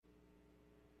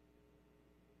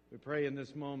We pray in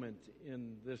this moment,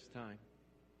 in this time,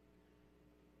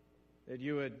 that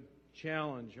you would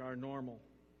challenge our normal,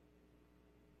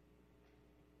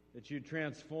 that you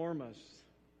transform us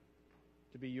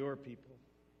to be your people,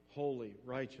 holy,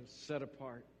 righteous, set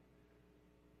apart,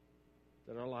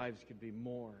 that our lives could be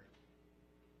more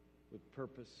with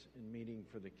purpose and meaning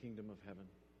for the kingdom of heaven.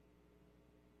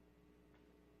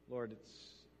 Lord, it's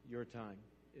your time.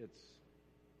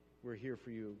 We're here for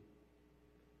you,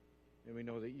 and we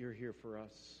know that you're here for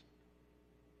us.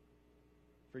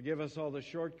 Forgive us all the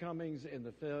shortcomings and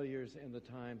the failures and the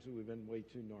times that we've been way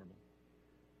too normal.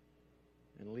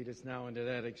 And lead us now into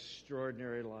that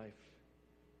extraordinary life,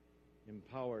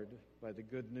 empowered by the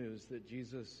good news that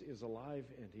Jesus is alive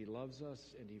and he loves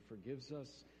us and he forgives us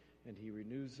and he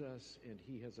renews us and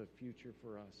he has a future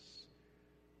for us.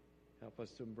 Help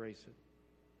us to embrace it.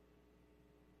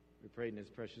 We pray in his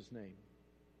precious name.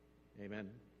 Amen.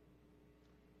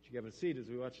 Would you have a seat as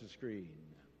we watch the screen?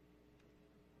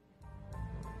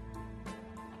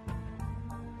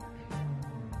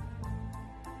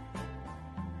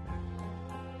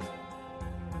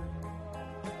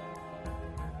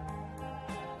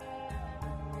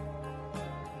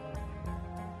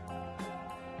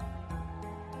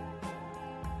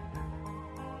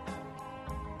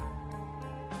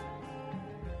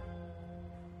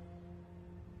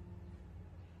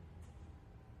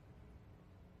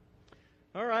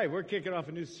 All right, we're kicking off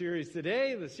a new series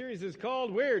today. The series is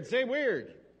called Weird. Say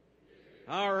Weird.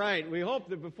 All right, we hope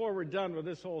that before we're done with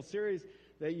this whole series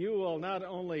that you will not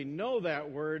only know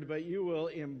that word, but you will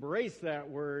embrace that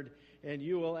word and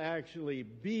you will actually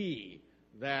be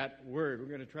that word. We're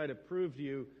going to try to prove to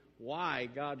you why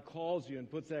God calls you and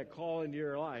puts that call into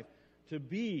your life to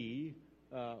be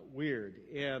weird.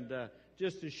 And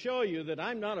just to show you that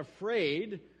I'm not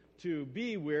afraid to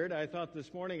be weird, I thought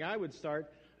this morning I would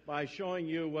start by showing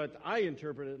you what I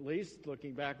interpret, at least,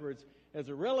 looking backwards, as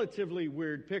a relatively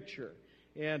weird picture.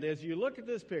 And as you look at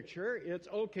this picture, it's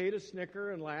okay to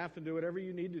snicker and laugh and do whatever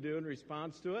you need to do in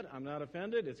response to it. I'm not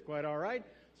offended. It's quite all right.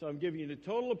 So I'm giving you the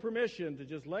total permission to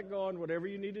just let go on whatever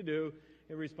you need to do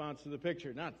in response to the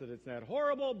picture. Not that it's that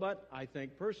horrible, but I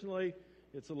think personally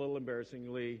it's a little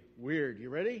embarrassingly weird.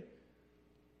 You ready?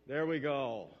 There we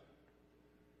go.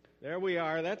 There we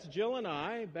are. That's Jill and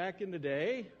I back in the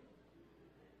day.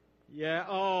 Yeah,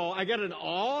 oh, I got an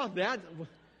awe?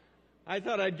 I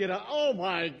thought I'd get a, oh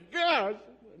my gosh.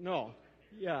 No,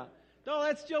 yeah. No,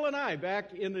 that's Jill and I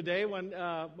back in the day when,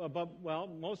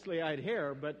 mostly I had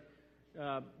hair, but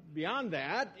beyond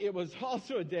that, it was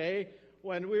also a day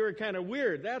when we were kind of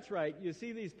weird. That's right. You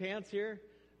see these pants here?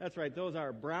 That's right. Those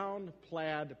are brown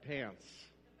plaid pants.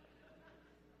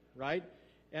 Right?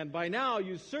 And by now,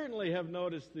 you certainly have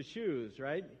noticed the shoes,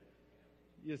 right?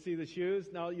 You see the shoes?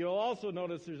 Now, you'll also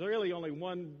notice there's really only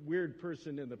one weird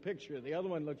person in the picture. The other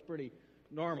one looks pretty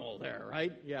normal there,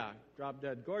 right? Yeah, drop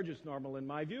dead gorgeous normal in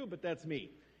my view, but that's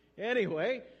me.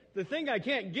 Anyway, the thing I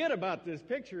can't get about this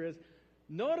picture is,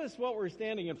 notice what we're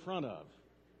standing in front of.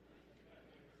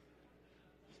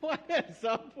 What is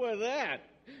up with that?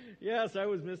 Yes, I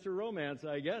was Mr. Romance,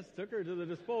 I guess. Took her to the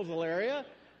disposal area.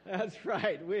 That's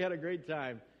right. We had a great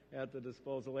time at the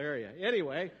disposal area.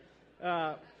 Anyway,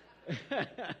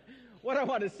 what I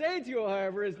want to say to you,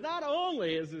 however, is not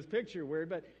only is this picture weird,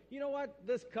 but you know what?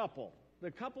 The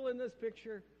couple in this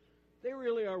picture, they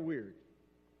really are weird.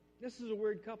 This is a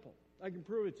weird couple. I can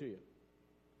prove it to you.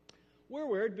 We're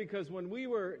weird because when we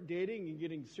were dating and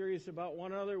getting serious about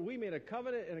one another, we made a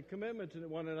covenant and a commitment to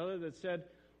one another that said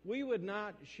we would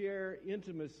not share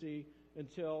intimacy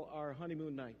until our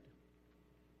honeymoon night.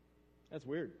 That's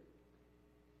weird.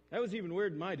 That was even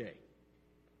weird in my day,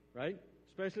 right?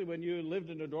 Especially when you lived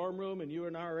in a dorm room and you were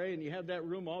an RA and you had that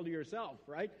room all to yourself,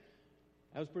 right?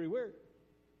 That was pretty weird.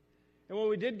 And when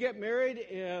we did get married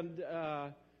and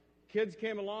kids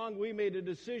came along, we made a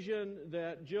decision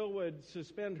that Jill would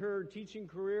suspend her teaching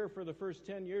career for the first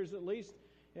 10 years at least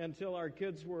until our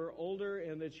kids were older,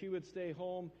 and that she would stay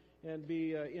home and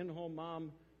be an in-home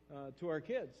mom to our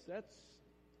kids.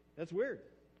 That's weird.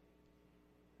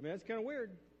 I mean, that's kind of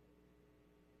weird.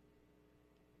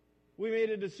 We made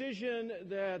a decision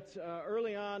that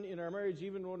early on in our marriage,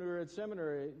 even when we were at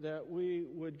seminary, that we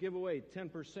would give away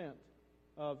 10%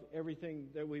 of everything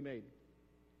that we made.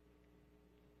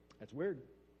 That's weird.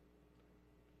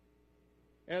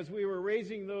 As we were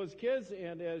raising those kids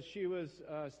and as she was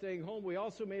staying home, we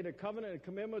also made a covenant, a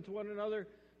commitment to one another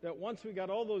that once we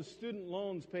got all those student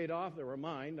loans paid off, that were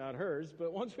mine, not hers,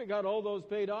 but once we got all those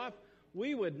paid off,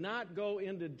 we would not go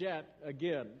into debt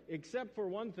again, except for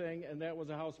one thing, and that was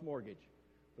a house mortgage.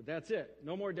 But that's it.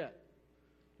 No more debt.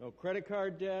 No credit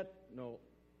card debt, no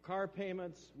car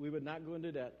payments, we would not go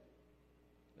into debt.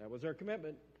 That was our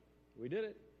commitment. We did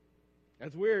it.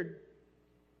 That's weird.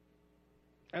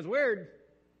 That's weird.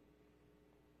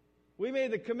 We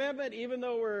made the commitment, even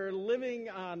though we're living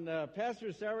on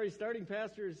pastor's salary, starting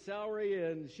pastor's salary,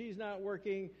 and she's not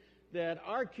working, that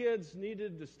our kids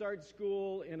needed to start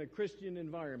school in a Christian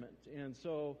environment. And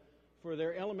so for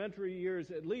their elementary years,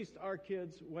 at least our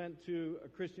kids went to a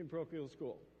Christian parochial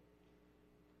school.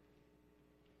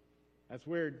 That's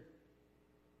weird.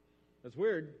 That's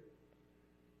weird.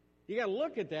 You got to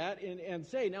look at that and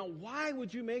say, now, why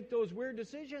would you make those weird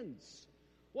decisions?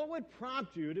 What would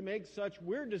prompt you to make such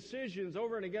weird decisions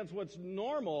over and against what's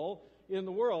normal in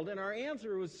the world? And our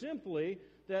answer was simply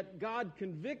that God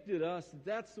convicted us that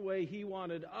that's the way He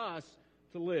wanted us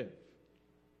to live.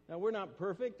 Now, we're not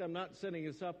perfect. I'm not setting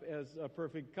us up as a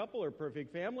perfect couple or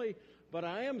perfect family, but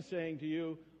I am saying to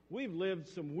you, we've lived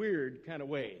some weird kind of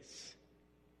ways.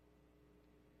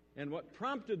 And what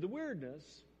prompted the weirdness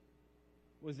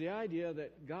was the idea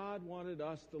that God wanted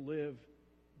us to live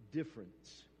different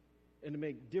and to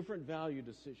make different value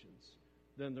decisions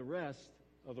than the rest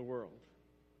of the world.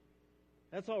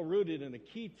 That's all rooted in a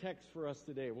key text for us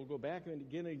today. We'll go back and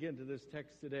again to this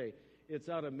text today. It's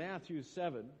out of Matthew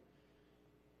 7.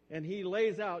 And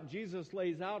Jesus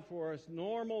lays out for us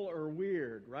normal or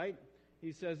weird, right?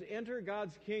 He says, enter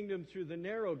God's kingdom through the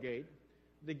narrow gate.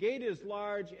 The gate is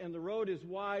large and the road is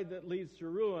wide that leads to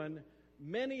ruin.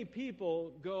 Many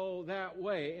people go that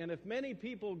way. And if many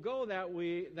people go that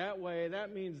way,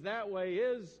 that means that way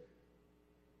is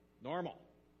normal,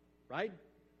 right?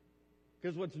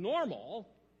 Because what's normal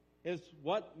is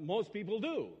what most people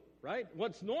do, right?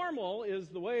 What's normal is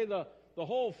the way the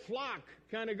whole flock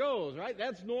kind of goes, right?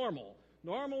 That's normal.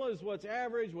 Normal is what's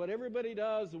average, what everybody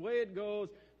does, the way it goes.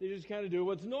 They just kind of do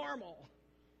what's normal.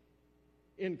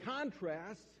 In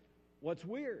contrast, what's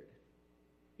weird?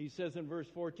 He says in verse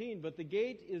 14, but the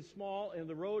gate is small and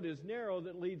the road is narrow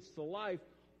that leads to life.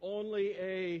 Only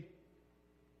a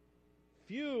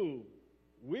few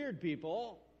weird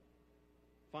people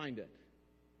find it.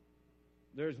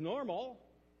 There's normal,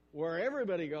 where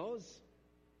everybody goes,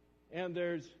 and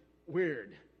there's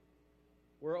weird,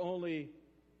 where only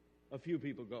a few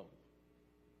people go.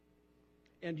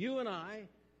 And you and I,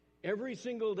 every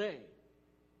single day,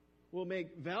 will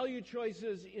make value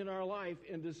choices in our life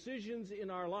and decisions in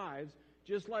our lives,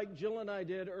 just like Jill and I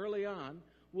did early on.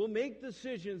 We'll make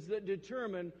decisions that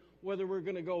determine whether we're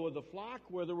going to go with the flock,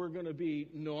 whether we're going to be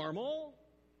normal,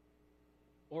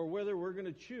 or whether we're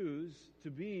going to choose to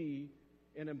be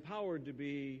and empowered to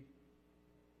be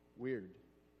weird.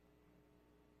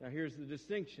 Now here's the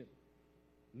distinction.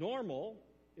 Normal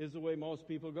is the way most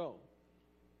people go.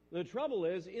 The trouble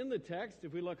is, in the text,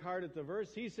 if we look hard at the verse,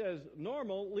 he says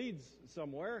normal leads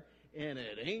somewhere, and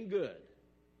it ain't good.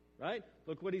 Right?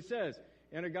 Look what he says.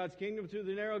 Enter God's kingdom through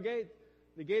the narrow gate.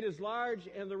 The gate is large,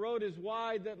 and the road is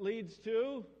wide that leads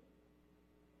to...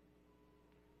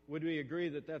 Would we agree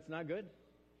that that's not good?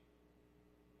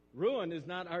 Ruin is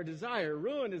not our desire.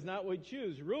 Ruin is not what we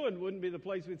choose. Ruin wouldn't be the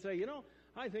place we'd say,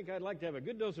 I think I'd like to have a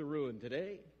good dose of ruin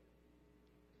today.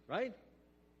 Right?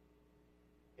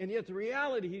 And yet the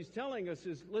reality he's telling us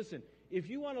is, listen, if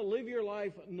you want to live your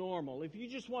life normal, if you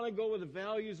just want to go with the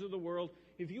values of the world,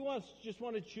 if you just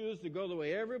want to choose to go the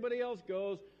way everybody else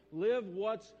goes, live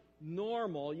what's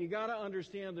normal, you got to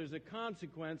understand there's a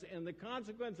consequence, and the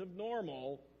consequence of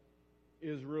normal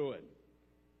is ruin.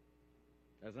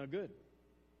 That's not good.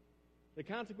 The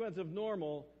consequence of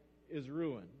normal is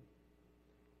ruin.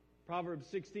 Proverbs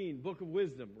 16, book of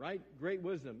wisdom, right? Great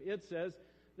wisdom. It says,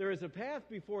 there is a path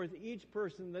before each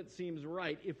person that seems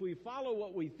right. If we follow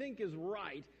what we think is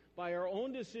right by our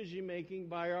own decision-making,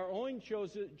 by our own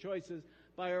choices,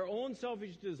 by our own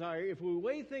selfish desire, if we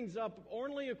weigh things up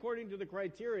only according to the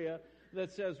criteria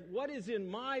that says what is in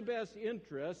my best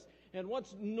interest and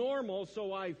what's normal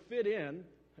so I fit in,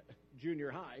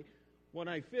 junior high, when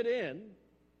I fit in,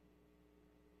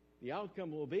 the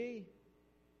outcome will be,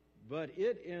 but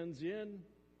it ends in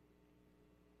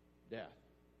death.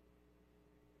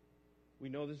 We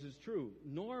know this is true.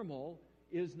 Normal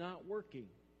is not working.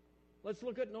 Let's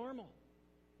look at normal.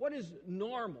 What is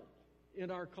normal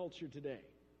in our culture today?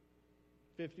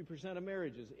 50% of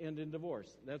marriages end in divorce.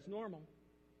 That's normal.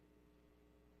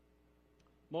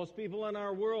 Most people in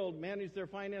our world manage their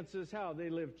finances how?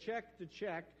 They live check to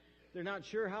check. They're not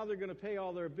sure how they're going to pay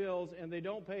all their bills, and they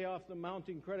don't pay off the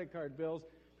mounting credit card bills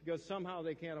because somehow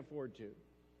they can't afford to.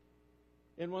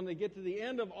 And when they get to the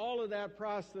end of all of that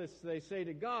process, they say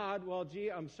to God, well, gee,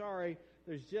 I'm sorry,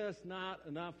 there's just not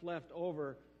enough left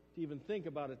over to even think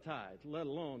about a tithe, let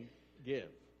alone give.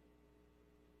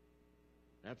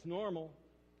 That's normal.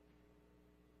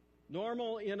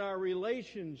 Normal in our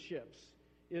relationships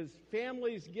is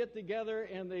families get together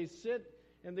and they sit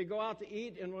and they go out to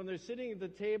eat, and when they're sitting at the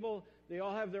table, they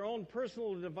all have their own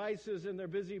personal devices and they're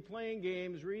busy playing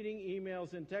games, reading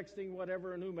emails, and texting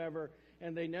whatever and whomever,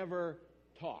 and they never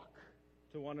talk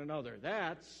to one another.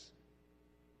 That's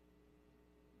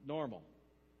normal.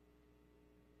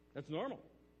 That's normal.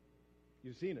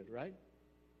 You've seen it, right?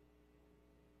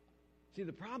 See,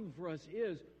 the problem for us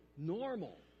is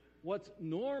normal. What's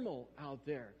normal out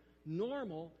there?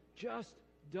 Normal just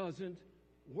doesn't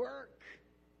work.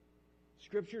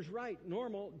 Scripture's right.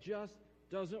 Normal just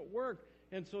doesn't work.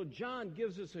 And so John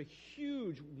gives us a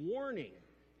huge warning.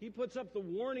 He puts up the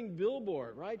warning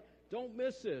billboard, right? Don't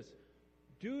miss this.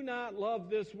 Do not love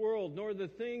this world, nor the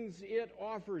things it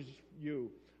offers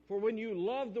you. For when you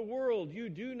love the world, you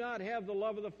do not have the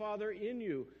love of the Father in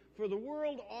you. For the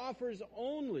world offers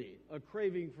only a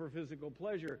craving for physical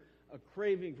pleasure, a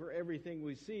craving for everything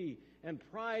we see, and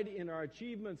pride in our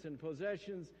achievements and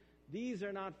possessions. These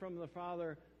are not from the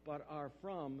Father, but are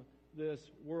from this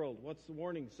world. What's the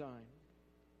warning sign?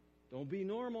 Don't be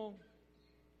normal.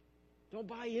 Don't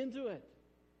buy into it.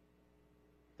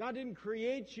 God didn't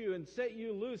create you and set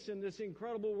you loose in this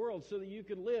incredible world so that you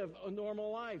could live a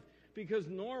normal life, because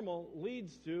normal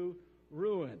leads to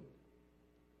ruin.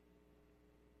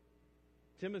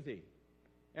 Timothy,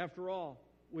 after all,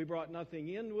 we brought nothing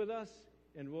in with us,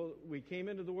 and we came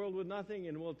into the world with nothing,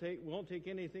 and won't take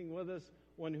anything with us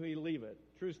when we leave it.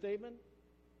 True statement?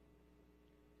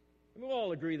 And we'll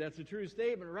all agree that's a true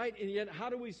statement, right? And yet, how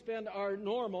do we spend our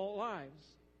normal lives?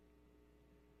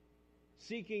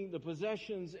 Seeking the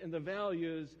possessions and the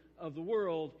values of the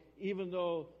world, even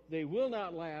though they will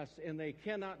not last and they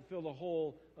cannot fill the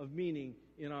hole of meaning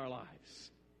in our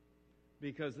lives,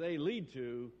 because they lead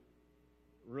to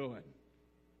ruin.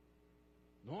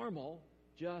 Normal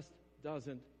just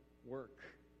doesn't work.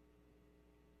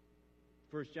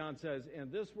 1 John says,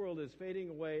 and this world is fading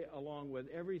away along with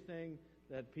everything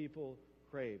that people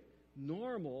crave.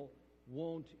 Normal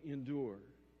won't endure.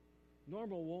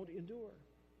 Normal won't endure.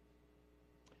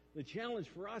 The challenge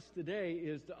for us today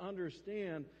is to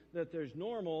understand that there's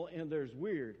normal and there's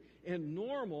weird. And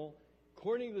normal,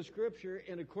 according to the Scripture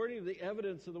and according to the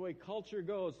evidence of the way culture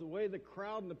goes, the way the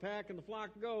crowd and the pack and the flock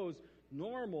goes,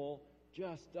 normal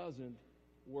just doesn't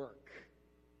work.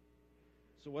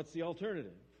 So what's the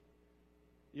alternative?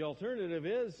 The alternative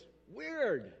is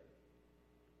weird.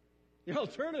 The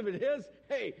alternative is,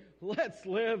 hey, let's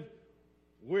live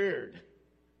weird.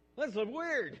 Let's live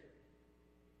weird.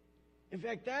 In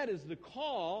fact, that is the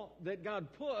call that God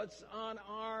puts on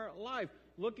our life.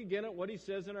 Look again at what he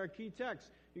says in our key text.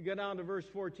 You go down to verse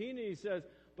 14 and he says,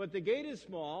 but the gate is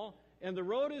small and the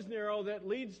road is narrow that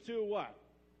leads to what?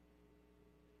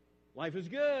 Life is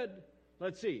good.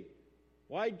 Let's see.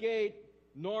 Wide gate,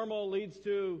 normal leads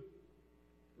to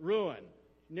ruin.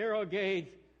 Narrow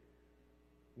gate,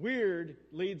 weird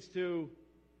leads to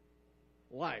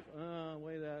life.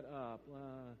 Weigh that up.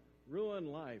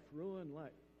 Ruin life.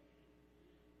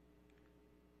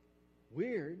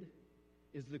 Weird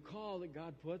is the call that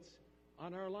God puts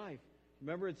on our life.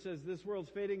 Remember, it says this world's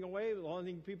fading away, the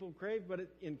only thing people crave, but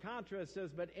in contrast says,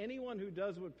 but anyone who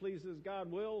does what pleases God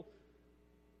will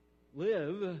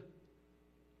live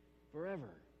forever.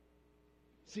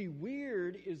 See,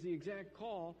 weird is the exact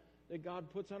call that God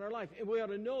puts on our life. And we ought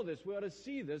to know this. We ought to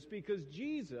see this, because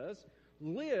Jesus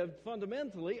lived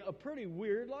fundamentally a pretty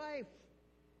weird life.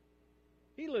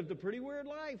 He lived a pretty weird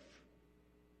life.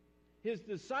 His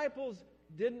disciples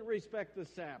didn't respect the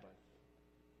Sabbath.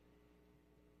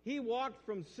 He walked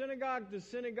from synagogue to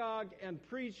synagogue and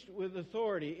preached with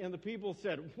authority, and the people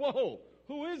said, whoa,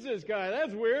 who is this guy?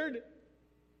 That's weird.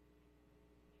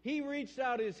 He reached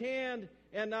out his hand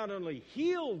and not only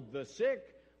healed the sick,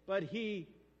 but he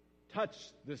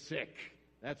touched the sick.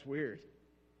 That's weird.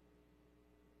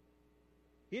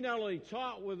 He not only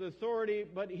taught with authority,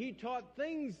 but he taught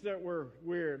things that were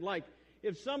weird. Like,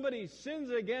 if somebody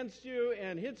sins against you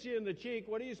and hits you in the cheek,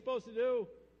 what are you supposed to do?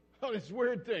 Oh, this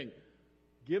weird thing.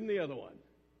 Give them the other one.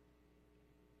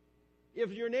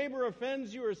 If your neighbor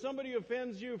offends you or somebody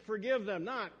offends you, forgive them.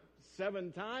 Not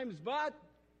 7 times, but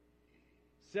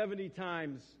 70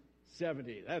 times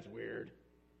 70. That's weird.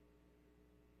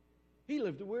 He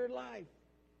lived a weird life.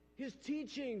 His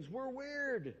teachings were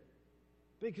weird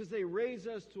because they raise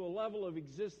us to a level of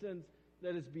existence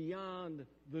that is beyond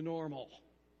the normal.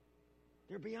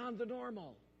 They're beyond the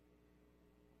normal.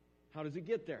 How does it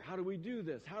get there? How do we do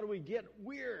this? How do we get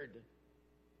weird?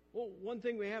 Well, one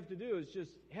thing we have to do is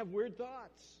just have weird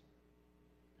thoughts.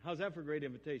 How's that for a great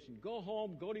invitation? Go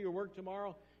home, go to your work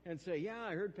tomorrow, and say, yeah,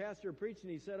 I heard Pastor preach, and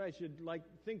he said I should,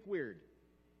 think weird.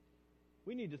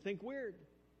 We need to think weird.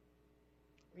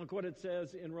 Look what it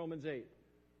says in Romans 8.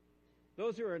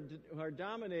 Those who are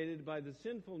dominated by the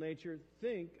sinful nature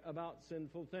think about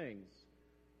sinful things.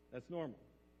 That's normal.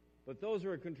 But those who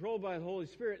are controlled by the Holy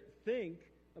Spirit think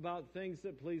about things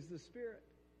that please the Spirit.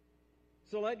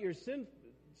 So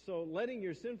letting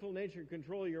your sinful nature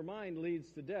control your mind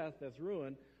leads to death, that's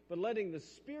ruin. But letting the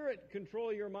Spirit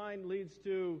control your mind leads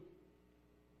to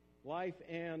life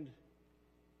and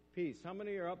peace. How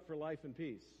many are up for life and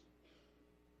peace?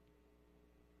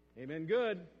 Amen,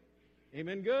 good.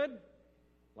 Amen, good.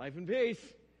 Life and peace.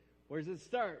 Where does it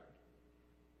start?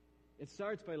 It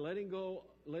starts by letting go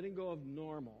of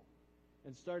normal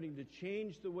and starting to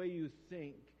change the way you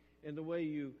think and the way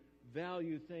you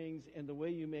value things and the way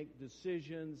you make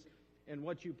decisions and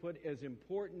what you put as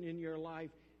important in your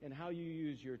life and how you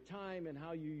use your time and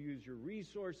how you use your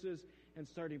resources, and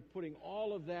starting putting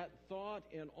all of that thought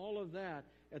and all of that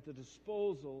at the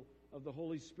disposal of the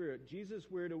Holy Spirit. Jesus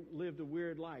lived a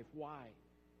weird life. Why?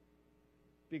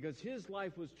 Because his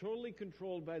life was totally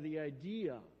controlled by the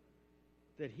idea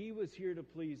that he was here to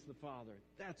please the Father.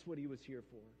 That's what he was here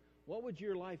for. What would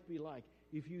your life be like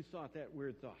if you thought that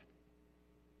weird thought?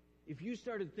 If you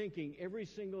started thinking every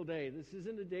single day, this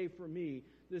isn't a day for me,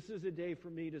 this is a day for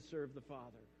me to serve the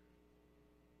Father,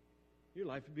 your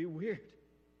life would be weird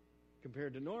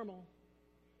compared to normal.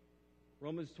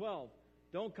 Romans 12,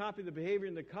 don't copy the behavior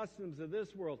and the customs of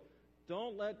this world.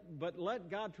 But let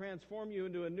God transform you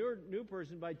into a new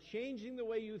person by changing the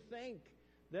way you think.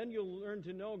 Then you'll learn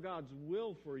to know God's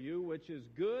will for you, which is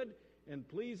good and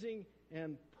pleasing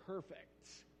and perfect.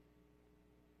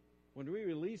 When we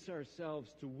release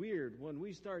ourselves to weird, when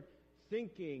we start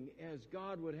thinking as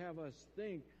God would have us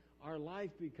think, our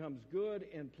life becomes good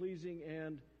and pleasing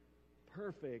and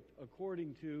perfect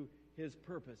according to his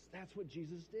purpose. That's what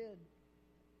Jesus did.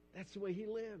 That's the way he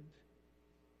lived.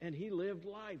 And he lived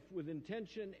life with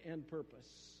intention and purpose.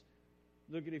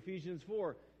 Look at Ephesians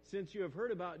 4. Since you have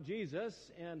heard about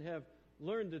Jesus and have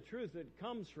learned the truth that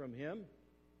comes from him,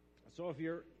 so if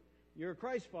you're a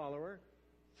Christ follower,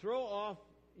 throw off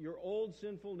your old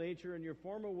sinful nature and your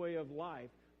former way of life,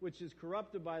 which is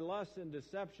corrupted by lust and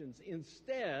deceptions.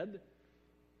 Instead,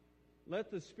 let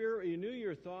the Spirit renew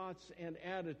your thoughts and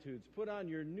attitudes. Put on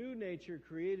your new nature,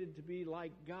 created to be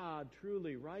like God,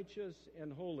 truly righteous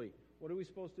and holy. What are we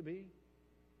supposed to be?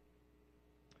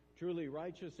 Truly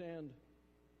righteous and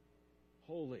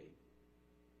holy.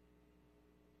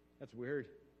 That's weird.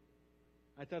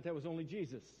 I thought that was only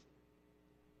Jesus.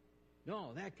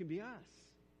 No, that can be us.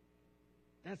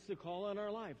 That's the call on our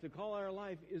life. The call on our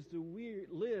life is to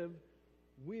live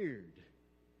weird.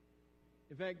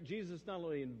 In fact, Jesus not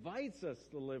only invites us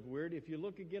to live weird, if you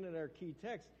look again at our key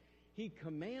text, he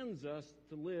commands us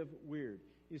to live weird.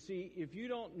 You see, if you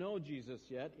don't know Jesus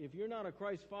yet, if you're not a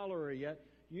Christ follower yet,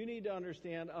 you need to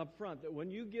understand up front that when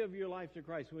you give your life to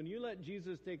Christ, when you let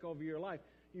Jesus take over your life,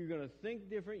 you're going to think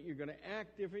different, you're going to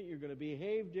act different, you're going to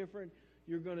behave different,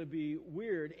 you're going to be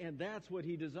weird, and that's what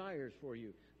he desires for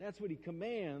you. That's what he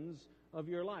commands of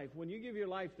your life. When you give your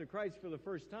life to Christ for the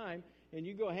first time and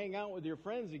you go hang out with your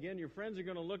friends again, your friends are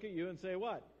going to look at you and say,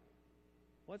 what?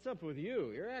 What's up with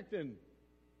you? You're acting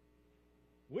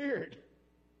weird.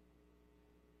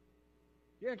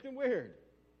 You're acting weird.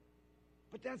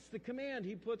 But that's the command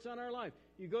he puts on our life.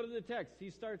 You go to the text. He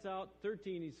starts out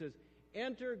 13. He says,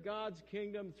 enter God's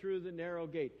kingdom through the narrow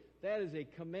gate. That is a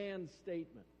command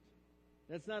statement.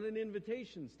 That's not an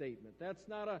invitation statement. That's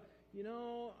not a,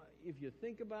 if you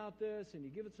think about this and you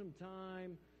give it some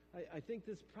time, I think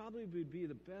this probably would be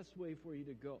the best way for you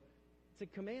to go. It's a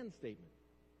command statement.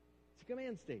 It's a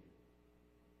command statement.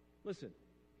 Listen,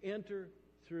 enter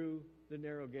through the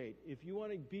narrow gate. If you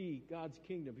want to be God's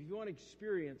kingdom, if you want to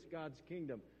experience God's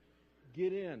kingdom,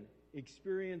 get in.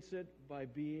 Experience it by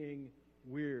being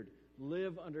weird.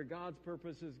 Live under God's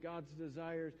purposes, God's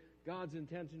desires, God's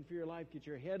intention for your life. Get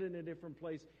your head in a different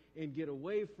place and get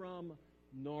away from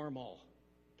normal.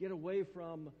 Get away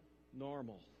from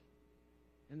normal.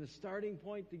 And the starting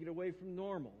point to get away from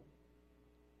normal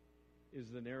is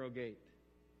the narrow gate.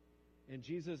 And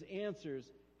Jesus answers,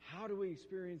 how do we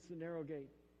experience the narrow gate?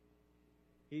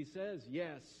 He says,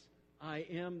 yes, I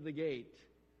am the gate.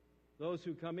 Those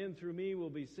who come in through me will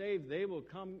be saved. They will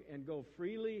come and go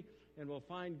freely and will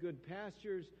find good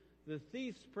pastures. The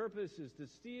thief's purpose is to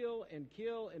steal and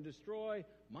kill and destroy.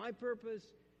 My purpose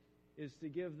is to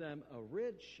give them a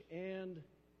rich and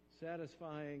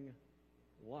satisfying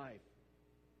life.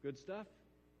 Good stuff?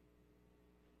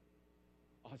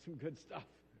 Awesome, good stuff.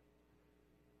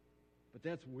 But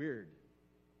that's weird.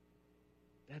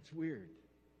 That's weird.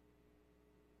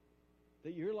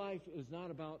 That your life is not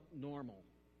about normal.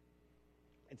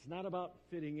 It's not about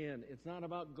fitting in. It's not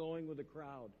about going with the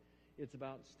crowd. It's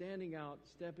about standing out,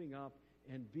 stepping up,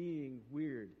 and being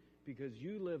weird, because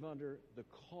you live under the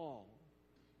call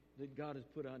that God has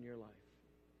put on your life.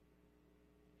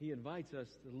 He invites us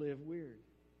to live weird.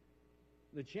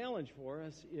 The challenge for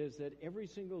us is that every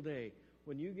single day,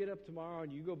 when you get up tomorrow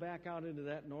and you go back out into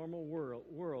that normal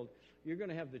world, you're going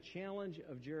to have the challenge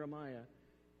of Jeremiah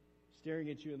staring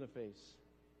at you in the face.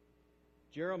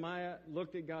 Jeremiah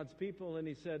looked at God's people and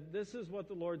he said, this is what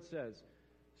the Lord says.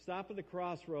 Stop at the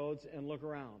crossroads and look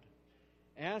around.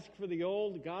 Ask for the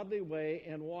old godly way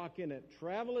and walk in it.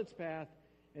 Travel its path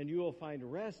and you will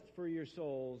find rest for your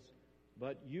souls.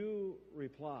 But you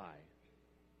reply.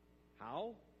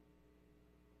 How?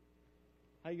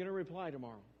 How are you going to reply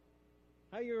tomorrow?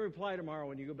 How are you going to reply tomorrow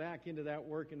when you go back into that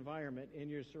work environment and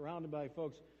you're surrounded by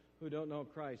folks who don't know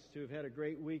Christ, who have had a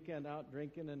great weekend out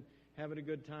drinking and having a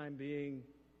good time being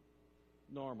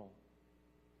normal?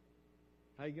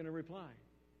 How are you going to reply?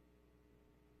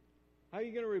 How are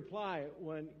you going to reply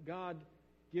when God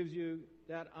gives you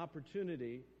that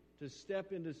opportunity to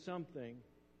step into something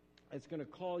that's going to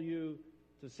call you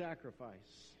to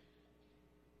sacrifice?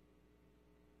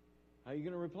 How are you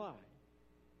going to reply?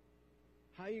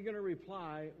 How are you going to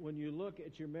reply when you look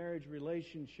at your marriage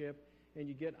relationship and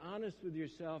you get honest with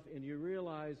yourself and you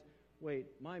realize, wait,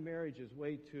 my marriage is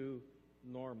way too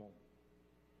normal.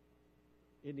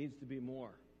 It needs to be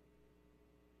more.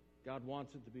 God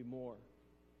wants it to be more.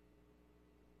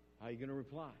 How are you going to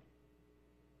reply?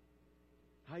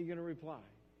 How are you going to reply?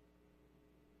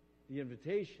 The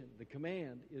invitation, the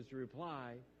command is to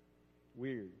reply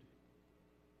weird.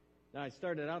 Now, I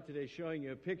started out today showing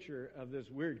you a picture of this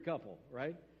weird couple,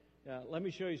 right? Let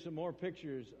me show you some more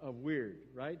pictures of weird,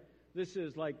 right? This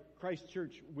is like Christ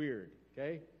Church weird,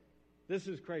 okay? This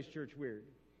is Christ Church weird.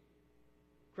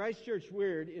 Christ Church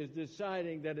weird is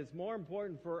deciding that it's more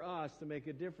important for us to make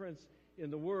a difference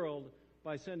in the world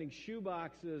by sending shoe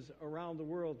boxes around the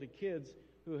world to kids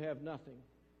who have nothing,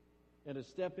 and to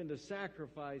step into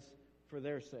sacrifice for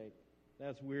their sake.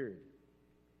 That's weird.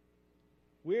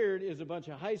 Weird is a bunch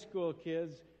of high school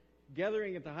kids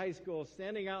gathering at the high school,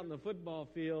 standing out in the football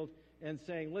field and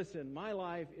saying, listen, my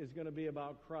life is going to be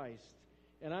about Christ,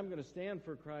 and I'm going to stand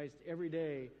for Christ every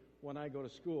day when I go to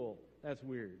school. That's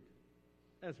weird.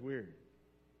 That's weird.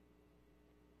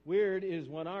 Weird is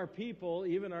when our people,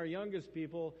 even our youngest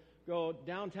people, go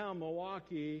downtown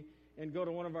Milwaukee and go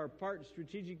to one of our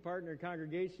strategic partner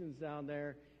congregations down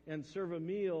there and serve a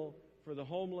meal for the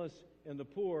homeless and the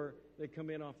poor that come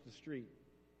in off the street.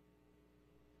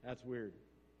 That's weird.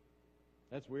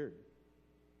 That's weird.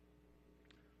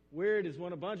 Weird is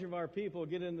when a bunch of our people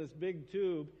get in this big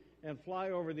tube and fly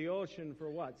over the ocean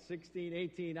for 16,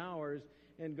 18 hours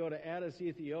and go to Addis,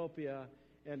 Ethiopia,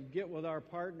 and get with our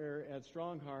partner at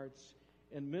Strong Hearts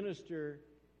and minister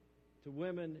to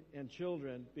women and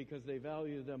children because they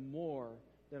value them more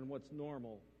than what's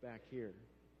normal back here.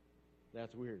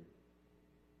 That's weird.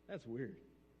 That's weird.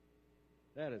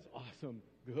 That is awesome,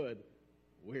 good,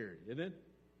 weird, isn't it?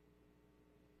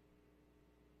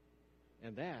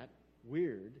 And that,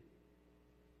 weird,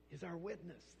 is our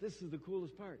witness. This is the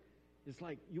coolest part. It's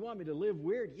like, you want me to live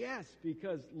weird? Yes,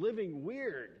 because living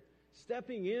weird,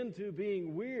 stepping into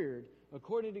being weird,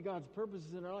 according to God's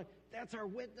purposes in our life, that's our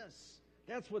witness.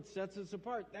 That's what sets us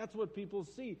apart. That's what people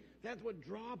see. That's what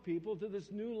draws people to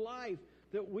this new life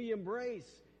that we embrace.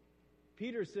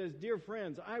 Peter says, dear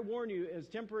friends, I warn you as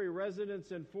temporary residents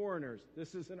and foreigners.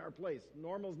 This isn't our place.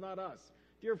 Normal's not us.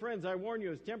 Dear friends, I warn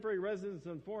you as temporary residents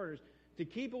and foreigners to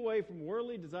keep away from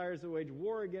worldly desires that wage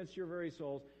war against your very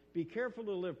souls. Be careful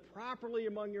to live properly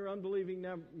among your unbelieving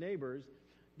neighbors.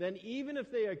 Then even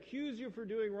if they accuse you for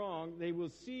doing wrong, they will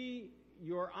see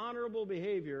your honorable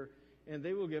behavior, and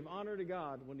they will give honor to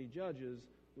God when He judges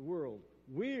the world.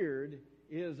 Weird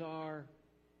is our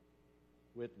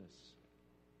witness.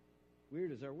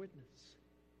 Weird is our witness.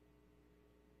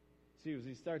 See, as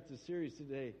we start the series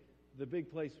today, the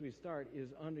big place we start is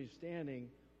understanding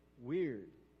weird.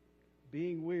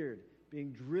 Being weird.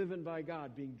 Being driven by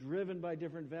God. Being driven by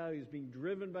different values. Being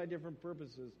driven by different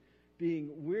purposes. Being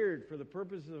weird for the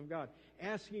purposes of God.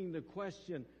 Asking the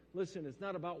question, listen, it's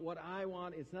not about what I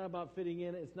want. It's not about fitting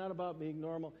in. It's not about being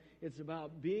normal. It's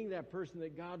about being that person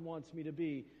that God wants me to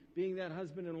be. Being that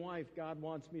husband and wife God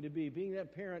wants me to be. Being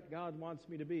that parent God wants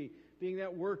me to be. Being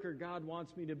that worker God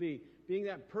wants me to be. Being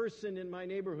that person in my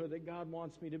neighborhood that God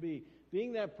wants me to be.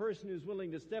 Being that person who's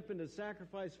willing to step into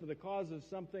sacrifice for the cause of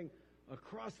something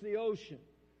across the ocean.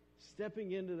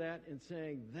 Stepping into that and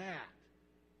saying,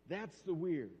 that's the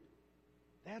weird.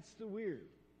 That's the weird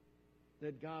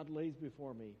that God lays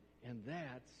before me. And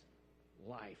that's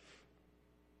life.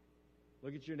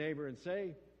 Look at your neighbor and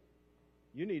say,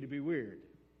 you need to be weird.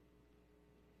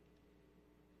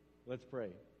 Let's pray.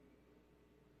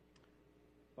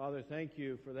 Father, thank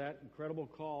you for that incredible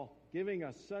call, giving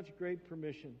us such great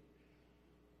permission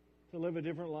to live a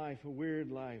different life, a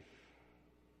weird life,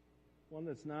 one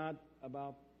that's not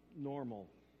about normal.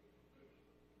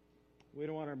 We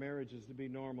don't want our marriages to be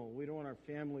normal. We don't want our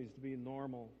families to be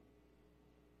normal.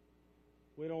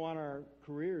 We don't want our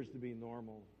careers to be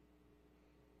normal.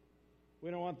 We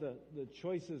don't want the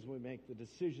choices we make, the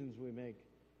decisions we make,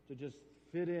 to just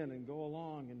fit in and go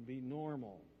along and be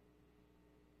normal.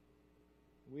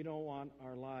 We don't want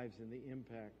our lives and the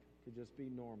impact to just be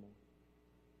normal.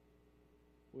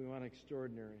 We want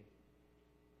extraordinary.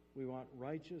 We want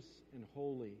righteous and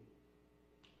holy.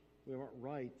 We want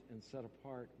right and set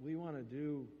apart. We want to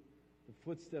do the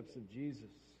footsteps of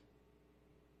Jesus.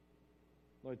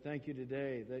 Lord, thank you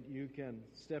today that you can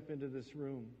step into this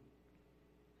room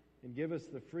and give us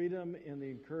the freedom and the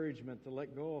encouragement to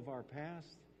let go of our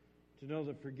past, to know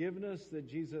the forgiveness that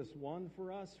Jesus won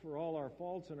for us for all our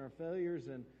faults and our failures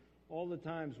and all the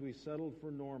times we settled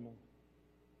for normal.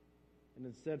 And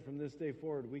instead, from this day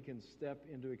forward, we can step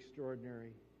into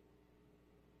extraordinary.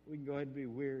 We can go ahead and be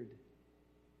weird.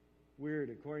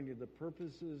 Weird according to the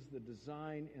purposes, the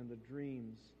design, and the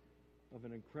dreams of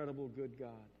an incredible good God.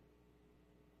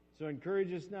 So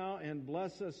encourage us now and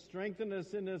bless us, strengthen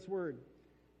us in this word,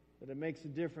 that it makes a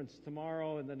difference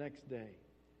tomorrow and the next day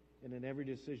and in every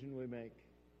decision we make.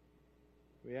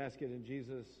 We ask it in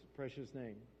Jesus' precious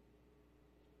name.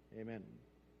 Amen.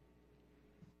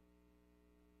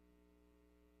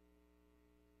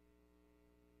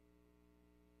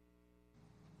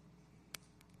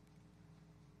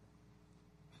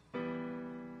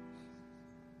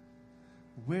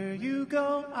 Where you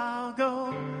go, I'll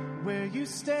go. Where you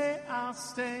stay, I'll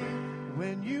stay.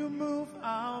 When you move,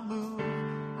 I'll move.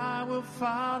 I will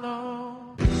follow.